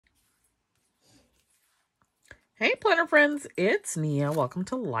Hey planner friends, it's Nia. Welcome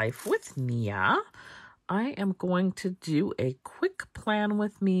to Life with Nia. I am going to do a quick plan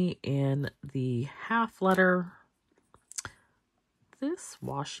with me in the half letter. This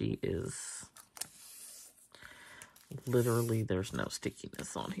washi is literally, there's no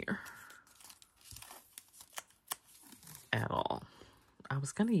stickiness on here at all. I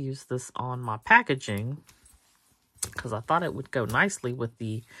was going to use this on my packaging because I thought it would go nicely with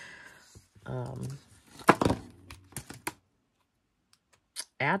the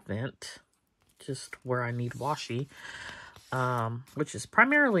Advent, just where I need washi, which is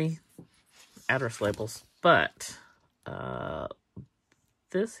primarily address labels, but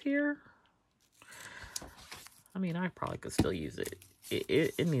this here, I mean, I probably could still use it.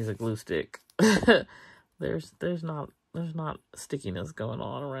 It needs a glue stick. there's not stickiness going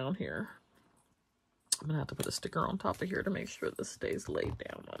on around here. I'm gonna have to put a sticker on top of here to make sure this stays laid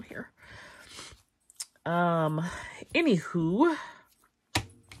down on here. Anywho,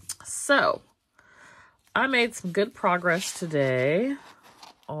 so I made some good progress today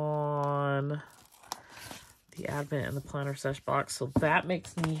on the Advent and the planner sesh box, so that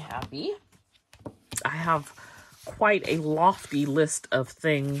makes me happy. I have quite a lofty list of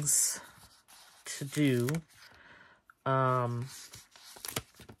things to do that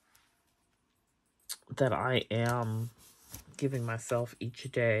I am giving myself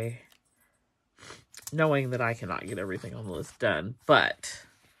each day, knowing that I cannot get everything on the list done, but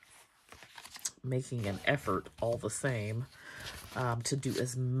making an effort all the same to do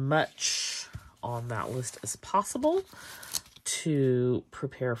as much on that list as possible to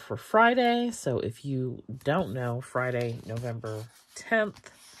prepare for Friday. So if you don't know, Friday, November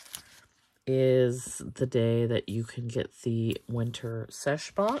 10th is the day that you can get the winter sesh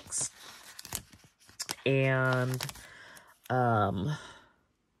box. And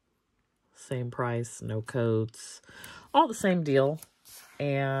same price, no codes, all the same deal.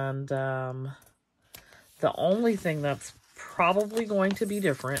 And the only thing that's probably going to be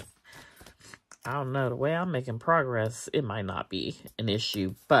different, I don't know, the way I'm making progress, it might not be an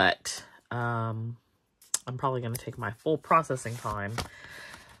issue, but I'm probably going to take my full processing time,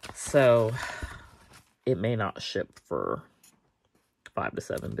 so it may not ship for 5 to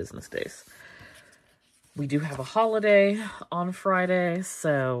 7 business days. We do have a holiday on Friday,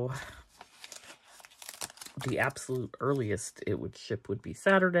 so the absolute earliest it would ship would be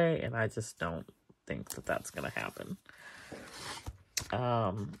Saturday, and I just don't think that that's going to happen.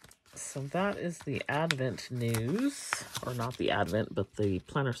 So that is the Advent news, or not the Advent, but the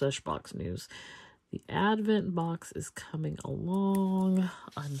planner sesh box news. The Advent box is coming along.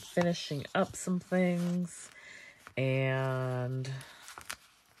 I'm finishing up some things, and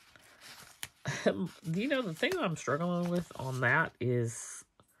you know, the thing I'm struggling with on that is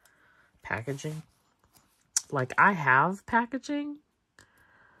packaging. Like, I have packaging,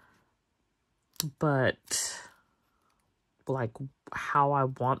 but like how I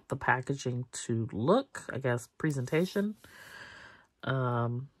want the packaging to look, I guess, presentation. I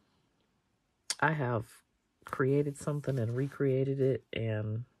have created something and recreated it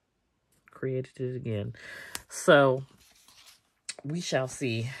and created it again. So we shall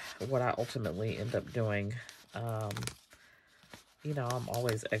see what I ultimately end up doing. You know, I'm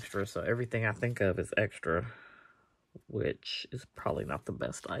always extra, so everything I think of is extra, which is probably not the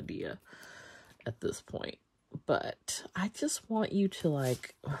best idea at this point. But I just want you to,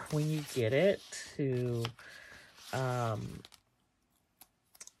 like, when you get it, to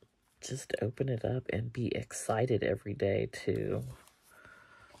just open it up and be excited every day to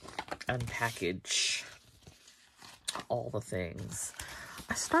unpackage all the things.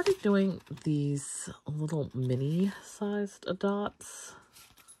 I started doing these little mini-sized dots,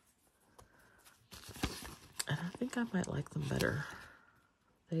 and I think I might like them better.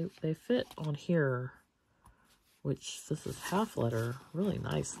 They fit on here, which this is half letter, really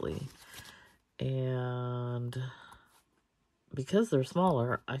nicely. And because they're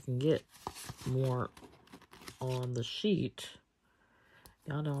smaller, I can get more on the sheet.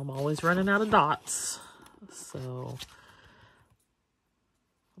 Y'all know I'm always running out of dots, so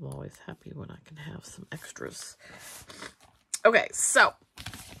I'm always happy when I can have some extras. Okay, so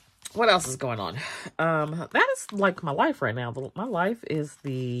what else is going on? That is like my life right now. My life is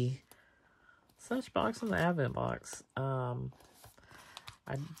the sesh box and the Advent box. I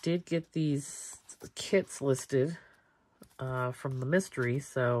did get these kits listed from the mystery,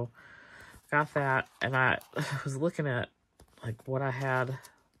 so got that, and I was looking at like what I had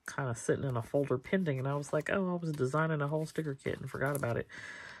kind of sitting in a folder pending, and I was like, oh, I was designing a whole sticker kit and forgot about it.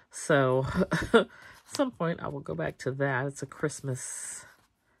 So at some point I will go back to that. It's a Christmas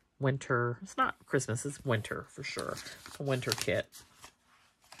winter. It's not Christmas, it's winter for sure. A winter kit.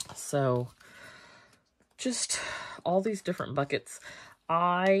 So just all these different buckets.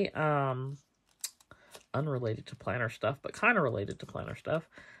 I, unrelated to planner stuff, but kind of related to planner stuff.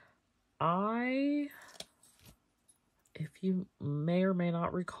 If you may or may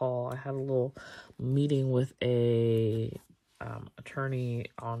not recall, I had a little meeting with a attorney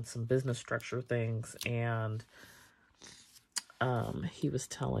on some business structure things, and he was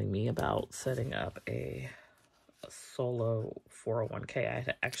telling me about setting up a solo 401k. I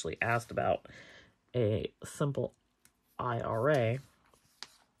had actually asked about a simple IRA.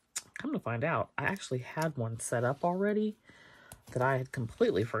 Come to find out, I actually had one set up already that I had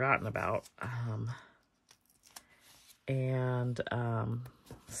completely forgotten about.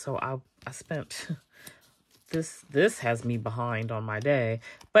 So I spent, this has me behind on my day,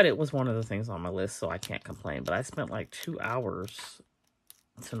 but it was one of the things on my list, so I can't complain. But I spent like 2 hours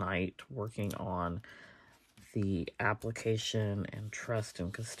tonight working on the application and trust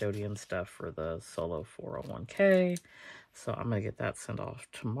and custodian stuff for the solo 401k. So I'm going to get that sent off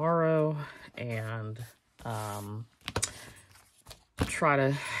tomorrow and try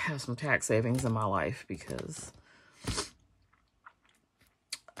to have some tax savings in my life, because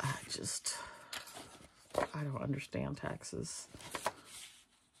I don't understand taxes.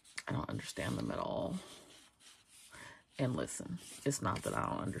 I don't understand them at all. And listen, it's not that I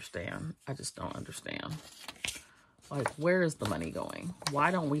don't understand. I just don't understand. Like, where is the money going?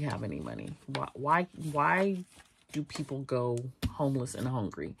 Why don't we have any money? Why do people go homeless and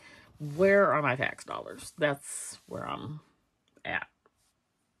hungry? Where are my tax dollars? That's where I'm at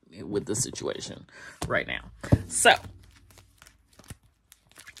with the situation right now. So,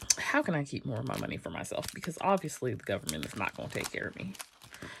 how can I keep more of my money for myself? Because obviously the government is not going to take care of me.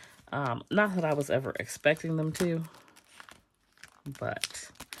 Not that I was ever expecting them to, but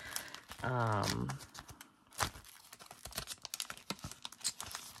I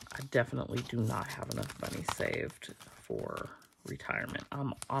definitely do not have enough money saved for retirement.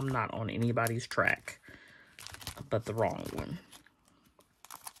 I'm not on anybody's track but the wrong one.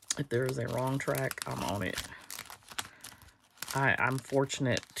 If there is a wrong track, I'm on it. I'm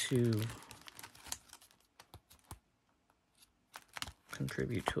fortunate to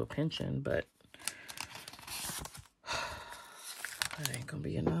contribute to a pension, but that ain't gonna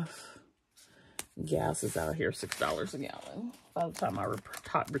be enough. Gas is out here $6 a gallon. By the time I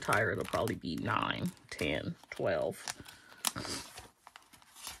retire, it'll probably be 9, 10, 12.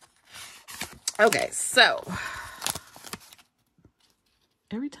 Okay, so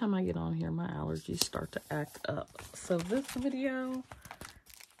every time I get on here, my allergies start to act up. So this video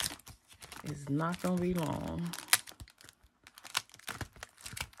is not going to be long.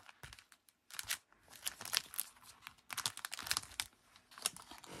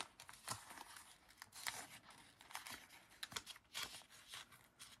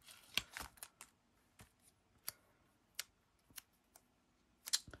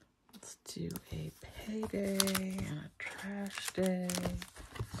 Let's do a payday and a trash day.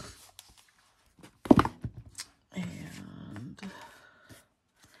 And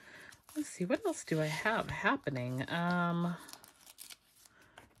let's see, what else do I have happening?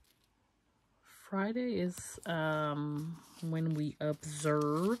 Friday is when we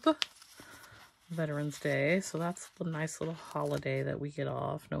observe Veterans Day, so that's the nice little holiday that we get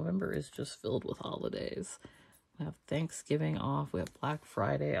off. November is just filled with holidays. We have Thanksgiving off, we have Black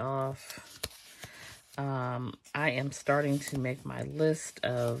Friday off. I am starting to make my list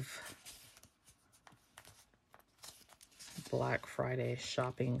of Black Friday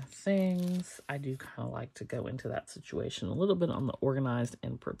shopping things. I do kind of like to go into that situation a little bit on the organized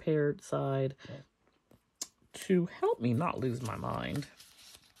and prepared side to help me not lose my mind.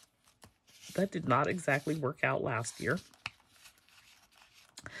 That did not exactly work out last year.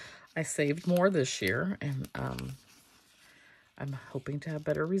 I saved more this year, and I'm hoping to have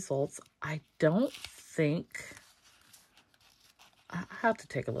better results. I don't think, I have to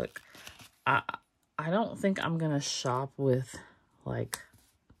take a look. I don't think I'm going to shop with, like,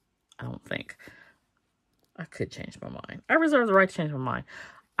 I don't think. I could change my mind. I reserve the right to change my mind.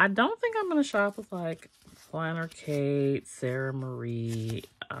 I don't think I'm going to shop with, like, Planner Kate, Sarah Marie,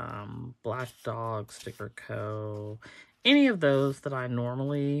 Black Dog, Sticker Co. Any of those that I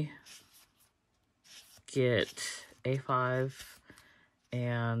normally get A5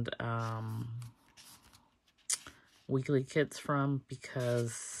 and weekly kits from,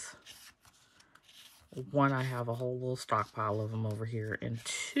 because one, I have a whole little stockpile of them over here, and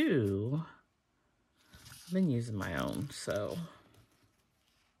two, I've been using my own. So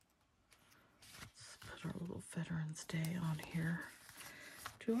let's put our little Veterans Day on here.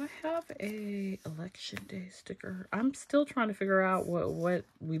 Do I have a election day sticker? I'm still trying to figure out what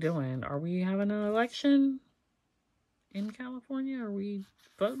we doing. Are we having an election in California? Are we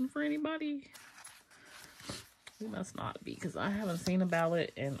voting for anybody? We must not be, because I haven't seen a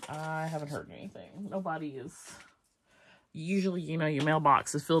ballot and I haven't heard anything. Nobody is. Usually, you know, your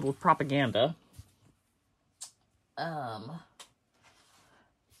mailbox is filled with propaganda.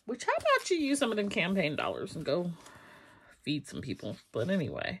 Which, how about you use some of them campaign dollars and go feed some people? But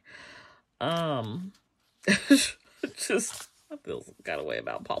anyway, just, I feel some kind of way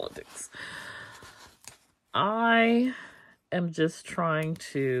about politics. I am just trying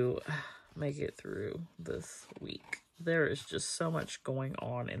to make it through this week. There is just so much going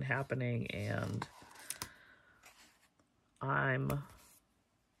on and happening, and I'm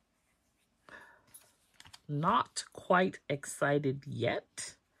not quite excited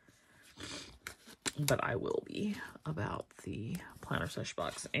yet, but I will be about the planner sesh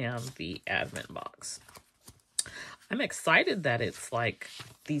box and the advent box. I'm excited that it's like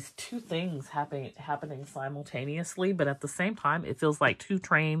these two things happening simultaneously, but at the same time, it feels like two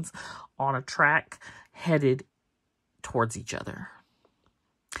trains on a track headed towards each other.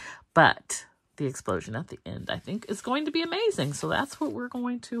 But the explosion at the end, I think, is going to be amazing. So that's what we're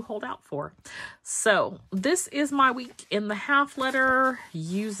going to hold out for. So this is my week in the half letter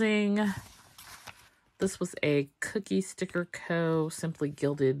using, this was a Cookie Sticker Co Simply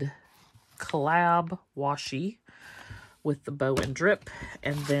Gilded collab washi with the bow and drip,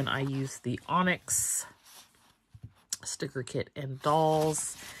 and then I used the Onyx sticker kit and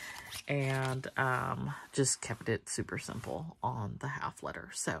dolls, and just kept it super simple on the half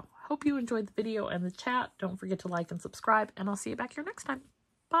letter. So hope you enjoyed the video and the chat. Don't forget to like and subscribe, and I'll see you back here next time.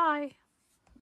 Bye.